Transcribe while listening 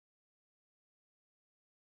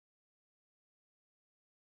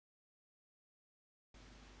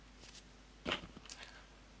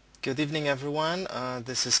Good evening, everyone.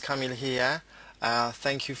 This is Kamil here.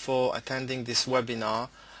 Thank you for attending this webinar.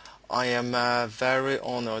 I am very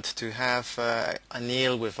honored to have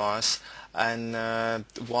Anil with us, and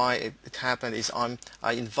why it happened is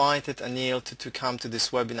I invited Anil to come to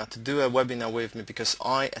this webinar, to do a webinar with me, because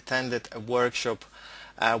I attended a workshop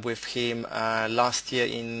with him last year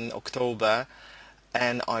in October,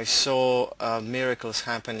 and I saw miracles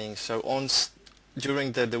happening. So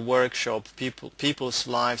during the workshop, people's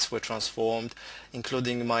lives were transformed,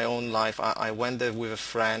 including my own life. I went there with a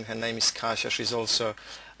friend. Her name is Kasia. She's also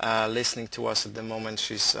listening to us at the moment.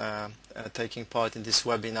 She's taking part in this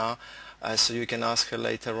webinar, so you can ask her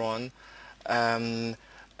later on. And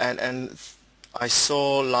I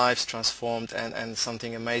saw lives transformed, and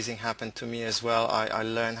something amazing happened to me as well. I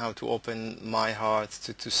learned how to open my heart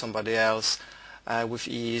to somebody else with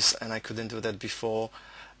ease, and I couldn't do that before.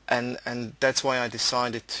 And that's why I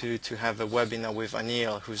decided to have a webinar with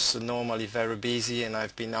Anil, who's normally very busy, and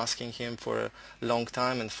I've been asking him for a long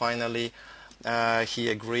time, and finally he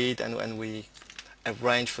agreed, and we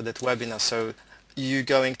arranged for that webinar. So you're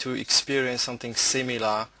going to experience something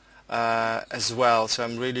similar as well. So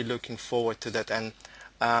I'm really looking forward to that. And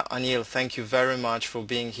Anil, thank you very much for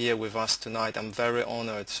being here with us tonight. I'm very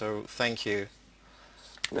honored, so thank you.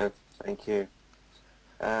 No, thank you.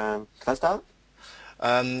 Can I start?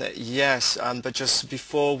 Yes, but just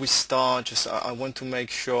before we start, I want to make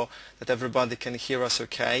sure that everybody can hear us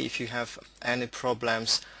okay. If you have any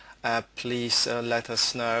problems, please let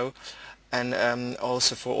us know. And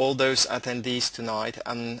also for all those attendees tonight,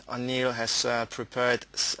 Anil has prepared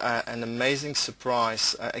an amazing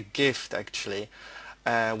surprise, a gift actually.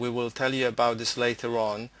 We will tell you about this later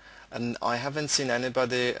on. And I haven't seen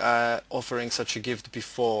anybody offering such a gift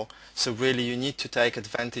before, so really you need to take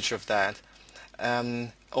advantage of that.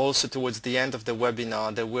 Also towards the end of the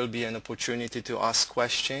webinar there will be an opportunity to ask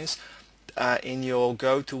questions. In your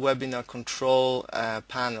GoToWebinar control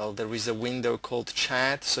panel there is a window called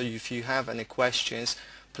chat, so if you have any questions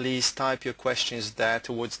please type your questions there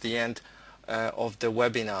towards the end of the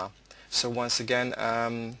webinar. So once again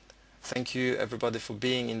thank you everybody for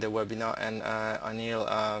being in the webinar, and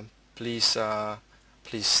Anil,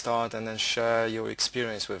 please start and then share your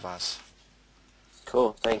experience with us.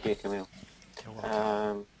 Cool, thank you, Camille. You're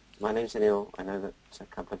welcome. My name's Anil. I know that a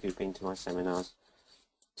couple of you have been to my seminars,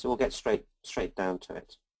 so we'll get straight down to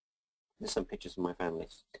it. There's some pictures of my family.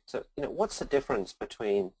 So, what's the difference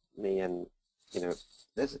between me and,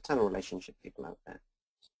 there's a ton of relationship people out there.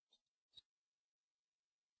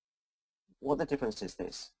 What the difference is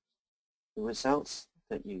this: the results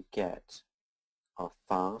that you get are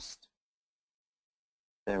fast,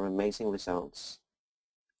 they're amazing results,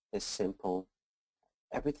 they're simple.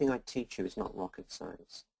 Everything I teach you is not rocket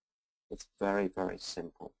science. It's very, very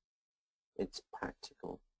simple. It's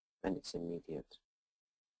practical, and it's immediate.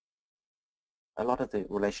 A lot of the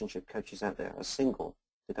relationship coaches out there are single.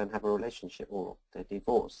 They don't have a relationship, or they're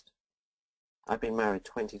divorced. I've been married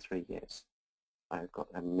 23 years. I've got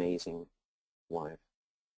an amazing wife.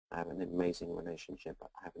 I have an amazing relationship. I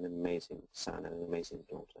have an amazing son and an amazing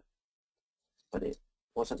daughter. But it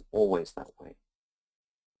wasn't always that way.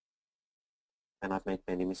 And I've made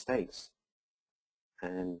many mistakes.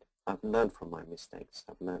 And I've learned from my mistakes.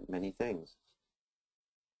 I've learned many things.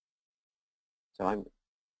 So I'm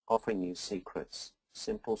offering you secrets,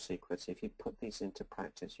 simple secrets. If you put these into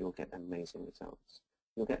practice, you'll get amazing results.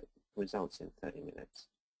 You'll get results in 30 minutes.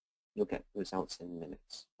 You'll get results in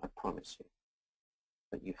minutes, I promise you.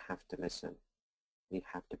 But you have to listen. You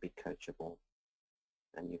have to be coachable.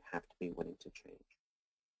 And you have to be willing to change.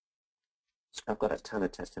 I've got a ton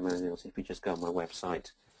of testimonials. If you just go on my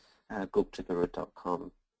website,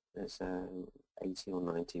 guptaguru.com, there's 80 or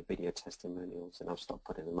 90 video testimonials, and I've stopped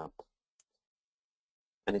putting them up.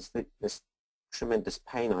 And it's this tremendous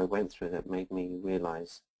pain I went through that made me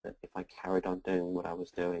realize that if I carried on doing what I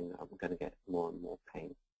was doing, I'm going to get more and more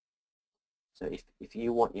pain. So if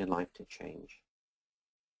you want your life to change,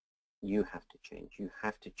 you have to change. You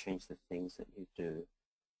have to change the things that you do.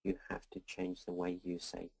 You have to change the way you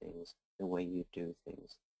say things, the way you do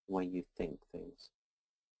things, the way you think things.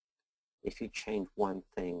 If you change one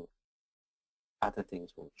thing, other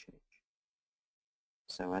things will change.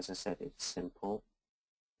 So as I said, it's simple,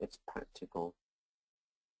 it's practical,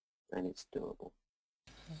 and it's doable.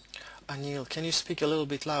 Anil, can you speak a little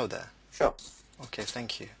bit louder? Sure. Okay,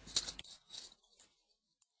 thank you.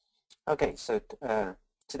 Okay, so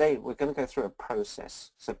today we're going to go through a process.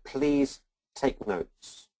 So please take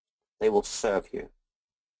notes. They will serve you.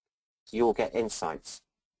 You will get insights.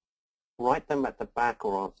 Write them at the back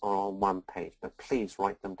or on one page, but please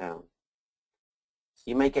write them down.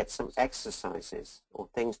 You may get some exercises or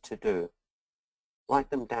things to do. Write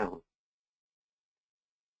them down.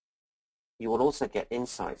 You will also get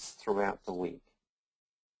insights throughout the week.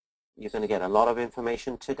 You're going to get a lot of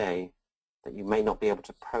information today that you may not be able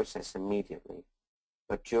to process immediately.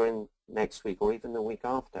 But during next week or even the week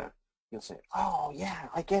after, you'll say, oh yeah,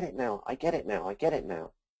 I get it now, I get it now, I get it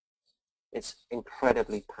now. It's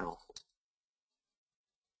incredibly powerful.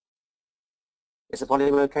 Is the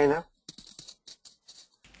volume okay now?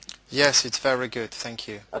 Yes, it's very good. Thank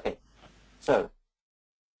you. Okay. So,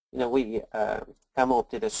 we, Camel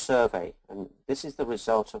did a survey, and this is the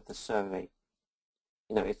result of the survey.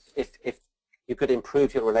 If you could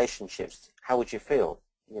improve your relationships, how would you feel?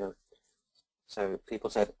 So people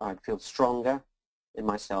said, I'd feel stronger in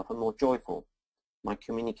myself and more joyful. My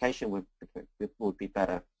communication would be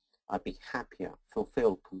better. I'd be happier,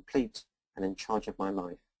 fulfilled, complete, and in charge of my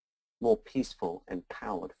life. More peaceful,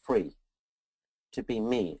 empowered, free. To be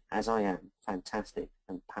me as I am, fantastic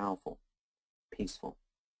and powerful, peaceful.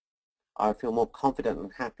 I feel more confident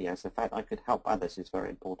and happy as the fact I could help others is very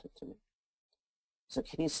important to me. So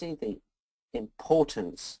can you see the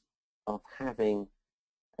importance of having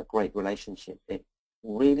a great relationship? It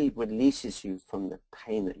really releases you from the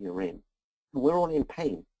pain that you're in. We're all in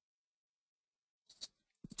pain.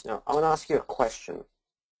 Now, I want to ask you a question.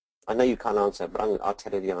 I know you can't answer, but I'll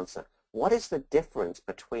tell you the answer. What is the difference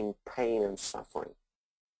between pain and suffering?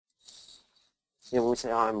 When we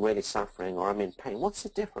say, oh, I'm really suffering or I'm in pain, what's the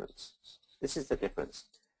difference? This is the difference.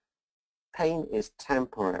 Pain is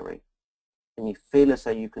temporary, and you feel as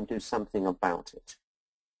though you can do something about it.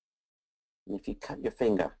 And if you cut your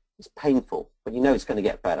finger, it's painful, but you know it's going to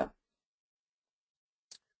get better.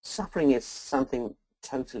 Suffering is something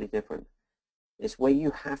totally different. It's where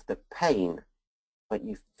you have the pain, but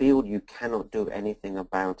you feel you cannot do anything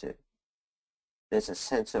about it. There's a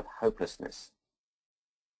sense of hopelessness.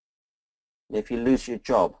 If you lose your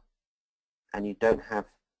job and you don't have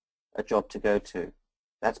a job to go to,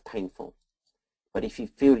 that's painful. But if you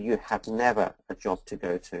feel you have never a job to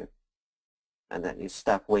go to and that you're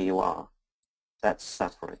stuck where you are, that's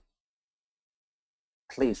suffering.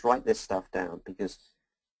 Please write this stuff down because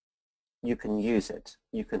you can use it.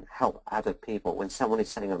 You can help other people. When someone is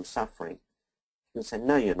saying, I'm suffering, you can say,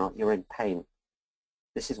 no, you're not. You're in pain.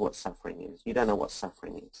 This is what suffering is. You don't know what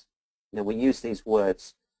suffering is. We use these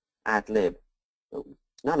words ad lib, but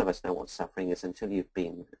none of us know what suffering is until you've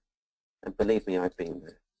been there. And believe me, I've been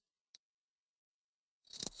there.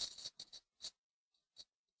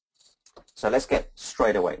 So let's get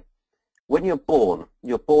straight away. When you're born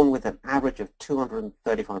with an average of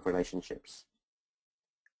 235 relationships.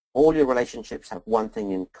 All your relationships have one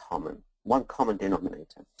thing in common, one common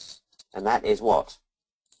denominator. And that is what?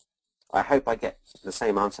 I hope I get the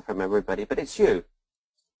same answer from everybody, but it's you.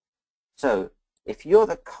 So if you're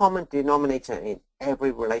the common denominator in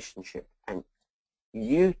every relationship and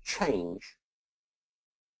you change,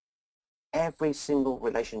 every single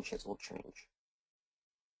relationship will change.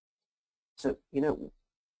 So,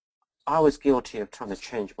 I was guilty of trying to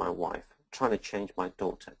change my wife, trying to change my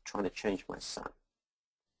daughter, trying to change my son.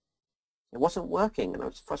 It wasn't working and I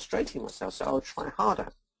was frustrating myself, so I would try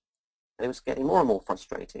harder. And it was getting more and more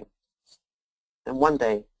frustrating. Then one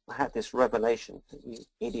day I had this revelation that, you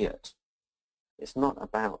idiot, it's not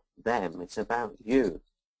about them, it's about you.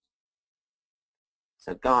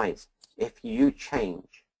 So guys, if you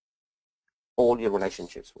change, all your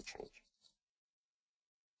relationships will change.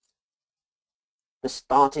 The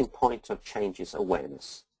starting point of change is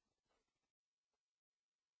awareness.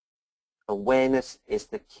 Awareness is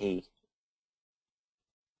the key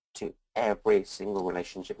to every single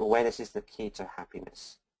relationship. Awareness is the key to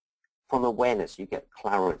happiness. From awareness, you get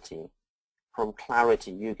clarity. From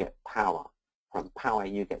clarity, you get power. From power,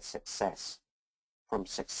 you get success. From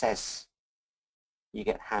success, you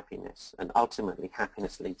get happiness. And ultimately,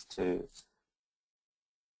 happiness leads to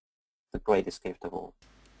the greatest gift of all,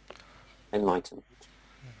 enlightenment.